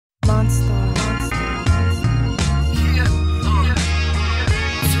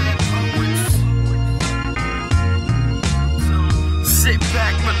Sit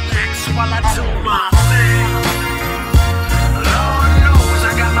back, relax while I do my thing. Lord knows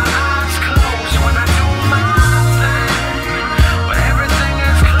I got my eyes closed when I do my thing. But everything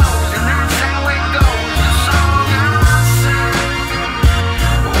is closed and that's how it goes. The song I sing,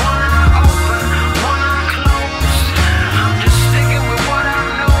 one eye open, one eye closed. I'm just sticking with what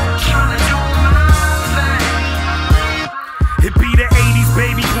I know, trying to do my thing. It be the 80s,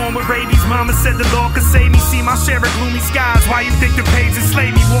 baby, born with rabies. Mama said the Lord could save me. See my share of gloomy skies. Why you think the page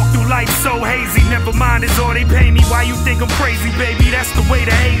enslave me? Walk through life so hazy. Never mind, it's all they pay me. Why you think I'm crazy, baby? That's the way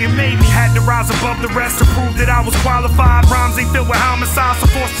the hating made me. Had to rise above the rest to prove that I was qualified. Rhymes ain't filled with homicides, so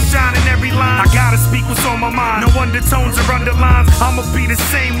forced to shine in every line. I gotta speak what's on my mind. No undertones or underlines. I'ma be the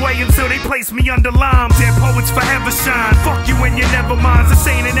same way until they place me under lime. Dead poets forever shine. Fuck you and your never minds. This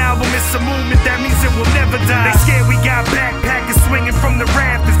ain't an album, it's a movement. That means it will never die. They scared we got backpackers swinging from the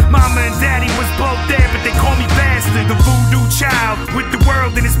rafters. Mama and daddy was both there, but they call me bastard. The voodoo child with the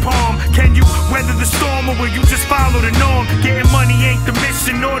world in his palm. Can you weather the storm, or will you just follow the norm? Getting money ain't the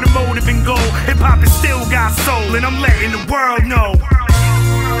mission or the motive and goal. Hip-hop is still got soul, and I'm letting the world know.